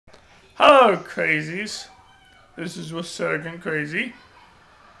Hello, crazies. This is with Surrogate Crazy.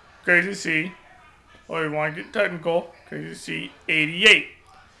 Crazy C, or you want to get technical, Crazy C 88.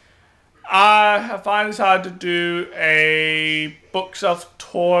 I have finally decided to do a Bookself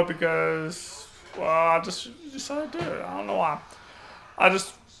Tour because, well, I just decided to do it. I don't know why. I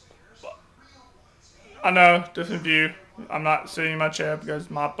know, different view. I'm not sitting in my chair because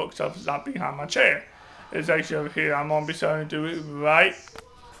my bookshelf is not behind my chair. It's actually over here. I'm going to be starting to do it right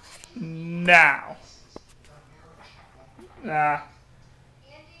now.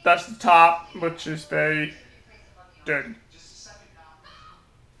 That's the top, which is very dirty.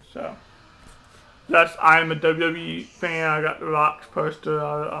 So, I'm a WWE fan. I got the Rock's poster.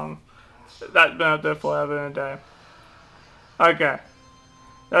 That's been up there forever and a day. Okay,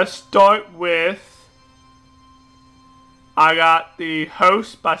 let's start with. I got The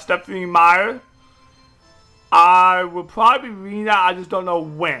Host by Stephanie Meyer. I will probably read that. I just don't know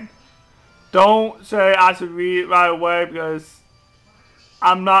when. Don't say I should read it right away because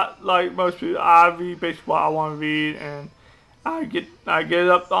I'm not like most people. I read basically what I want to read, and I get it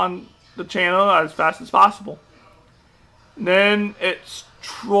up on the channel as fast as possible. And then it's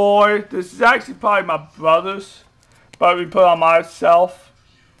Troy. This is actually probably my brother's, but we put on myself.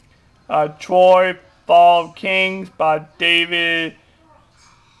 Troy, Fall of Kings by David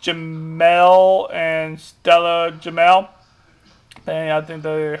Jamel and Stella Jamel. And I think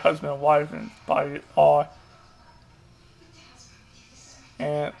they're husband and wife, and probably are.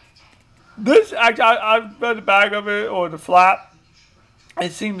 And this, actually, I've read the back of it, or the flap.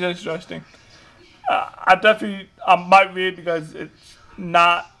 It seems interesting. I might read it because it's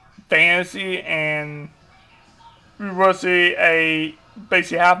not fantasy, and we will see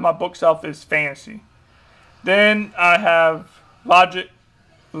basically half my bookshelf is fantasy. Then I have Roger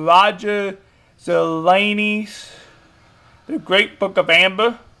Zelany's The Great Book of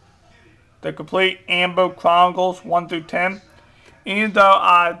Amber, The Complete Amber Chronicles 1 through 10. Even though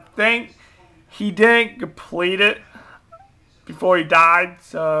I think he didn't complete it before he died,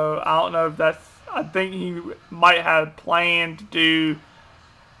 so I don't know if that's. I think he might have planned to do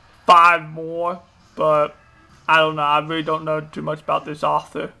 5 more, but I don't know. I really don't know too much about this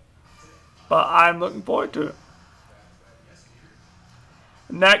author, but I'm looking forward to it.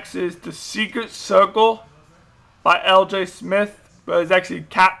 Next is The Secret Circle by L.J. Smith, but it's actually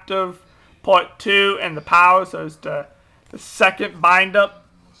Captive Part 2 and The Power, so it's the second bind-up.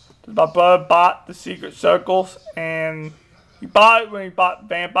 My brother bought The Secret Circles, and he bought it when he bought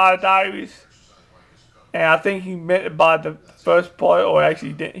Vampire Diaries, and I think he meant to buy the first part, or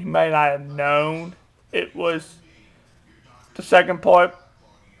actually he may not have known it was the second part,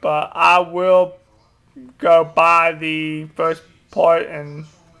 but I will go buy the first part and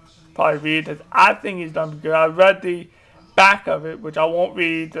probably read it. I think he's done good. I read the back of it, which I won't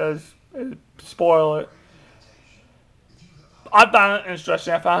read as spoil it. I found it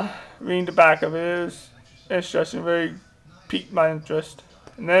interesting. I found reading the back of it. It was interesting. Really piqued my interest.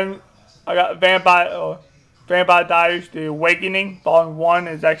 And then I got Vampire Diaries: The Awakening. Volume 1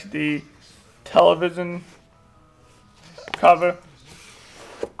 is actually the television cover.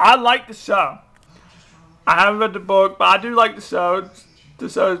 I like the show. I haven't read the book, but I do like the show. The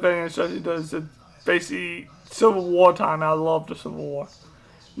show is very interesting. It's basically Civil War time. I love the Civil War.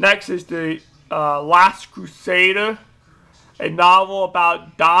 Next is The Last Crusader, a novel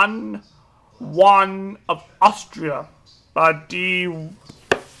about Don Juan of Austria by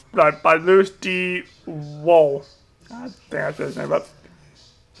Louis D. Wohl. I think that's his name, but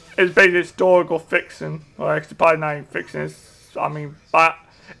it's basically historical fiction. Well, actually, probably not even fiction. It's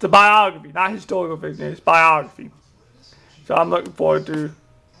a biography, not historical fiction. It's biography. So I'm looking forward to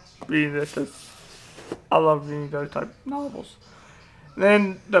reading this. I love reading those type of novels. And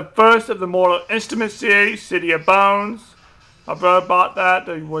then the first of the Mortal Instruments series, City of Bones. My brother bought that.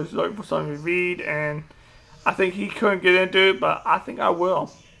 He was looking for something to read, and I think he couldn't get into it, but I think I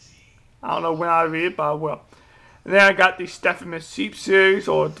will. I don't know when I read it, but I will. And then I got the Stephen Seep series,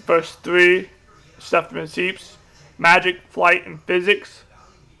 or the first 3 Stephen Seeps: Magic, Flight, and Physics.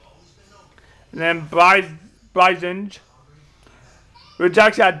 And then Bryzinge, which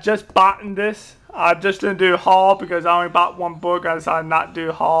actually I just bought in this. I just didn't do a haul because I only bought 1 book. I decided not to do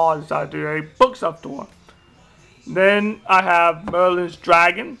a haul. I decided to do a Bookself Tour. Then I have Merlin's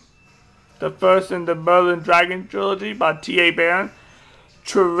Dragon, the first in the Merlin Dragon trilogy by T.A. Barron.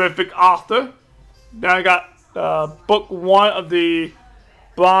 Terrific author. Then I got book 1 of the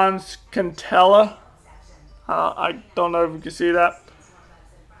Bronze Cantella. I don't know if you can see that.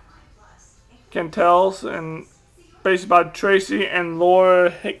 Cantels, and based by Tracy and Laura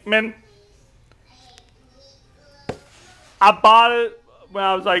Hickman. I bought it when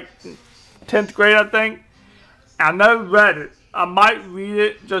I was like 10th grade, I think. I never read it. I might read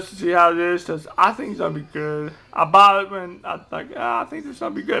it just to see how it is, because I think it's going to be good. I bought it when I was like, I think it's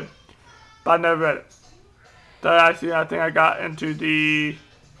going to be good. But I never read it. So actually, I think I got into the...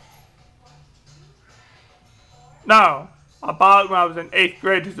 No. I bought it when I was in 8th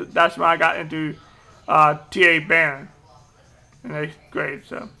grade. That's when I got into T.A. Barron in 8th grade.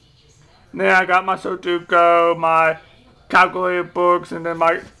 So, and then I got my Sudoku, my calculator books, and then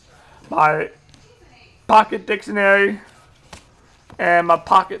my pocket dictionary, and my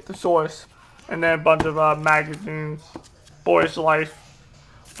pocket thesaurus, and then a bunch of magazines, Boys Life,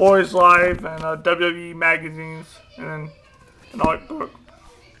 and WWE magazines, and then an art book.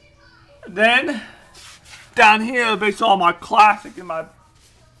 Then down here, basically all my classic and my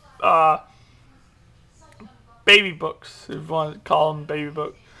baby books, if you want to call them baby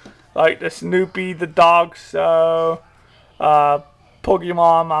books, like the Snoopy the Dog Show,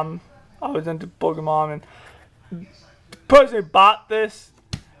 Pokemon. I was into Pokemon, and the person who bought this,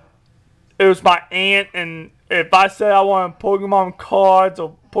 it was my aunt, and if I said I wanted Pokemon cards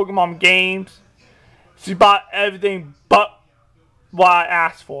or Pokemon games, she bought everything but what I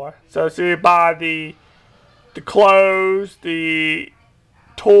asked for. So she would buy the clothes, the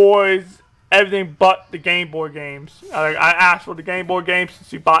toys, everything but the Game Boy games. I asked for the Game Boy games, and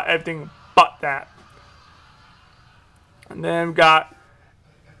she bought everything but that. And then we got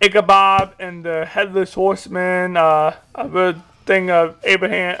Ichabod and the Headless Horseman, a good thing of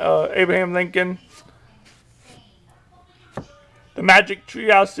Abraham Lincoln. The Magic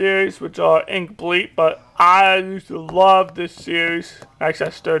Treehouse series, which are incomplete, but I used to love this series. Actually,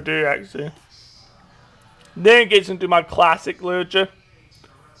 I still do, actually. Then it gets into my classic literature.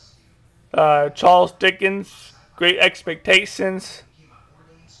 Charles Dickens, Great Expectations,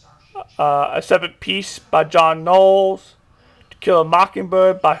 A Separate Peace by John Knowles, To Kill a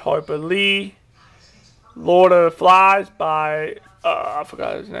Mockingbird by Harper Lee, Lord of the Flies by, I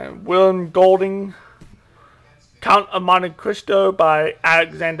forgot his name, William Golding, Count of Monte Cristo by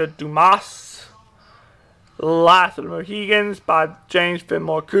Alexander Dumas, Last of the Mohegans by James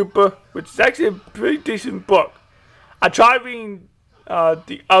Fenimore Cooper, which is actually a pretty decent book. I tried reading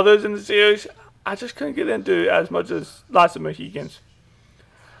the others in the series. I just couldn't get into it as much as Last of the Mohegans.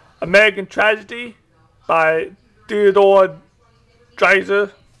 American Tragedy by Theodore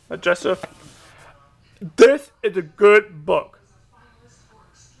Dreiser. This is a good book.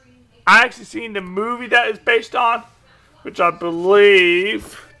 I actually seen the movie that it's based on, which I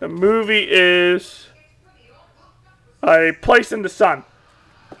believe the movie is A Place in the Sun.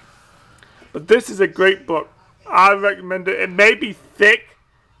 But this is a great book. I recommend it. It may be thick.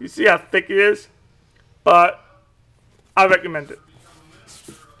 You see how thick it is, but I recommend it.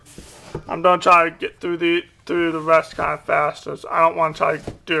 I'm gonna try to get through the rest kind of fast, so I don't want to try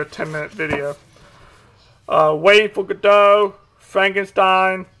to do a 10-minute video. Waiting for Godot,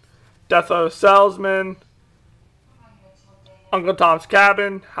 Frankenstein, Death of a Salesman, Uncle Tom's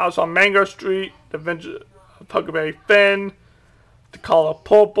Cabin, House on Mango Street, The Adventures of Huckleberry Finn, The Color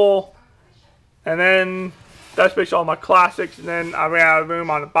Purple, and then that's basically all my classics. And then I ran out of room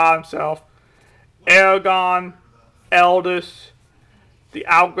on the bottom shelf. Aragon, Eldest, The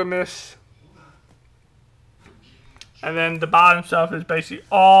Alchemist, and then the bottom shelf is basically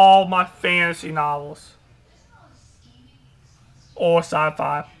all my fantasy novels or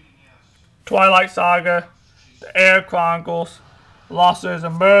sci-fi. Twilight Saga, The Air Chronicles, Lost Letters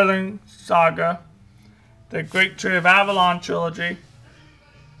of Merlin Saga, the Great Tree of Avalon trilogy,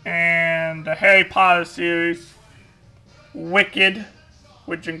 and the Harry Potter series, Wicked,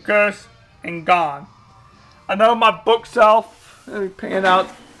 Witch and Curse, and Gone. I know my bookshelf, let me pan out.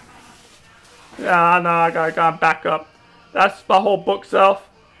 Yeah, I know, I gotta back up. That's my whole bookshelf.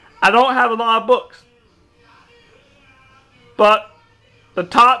 I don't have a lot of books, but the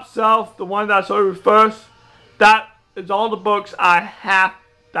top shelf, the one that I showed you first, that is all the books I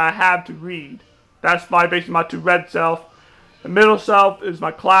have to read. That's basically my two red shelf. The middle shelf is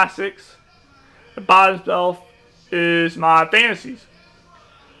my classics. The bottom shelf is my fantasies.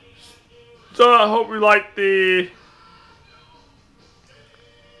 So I hope you like the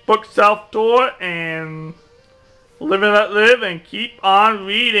Bookself Tour, and live and let live, and keep on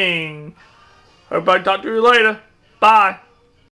reading. Everybody, talk to you later. Bye.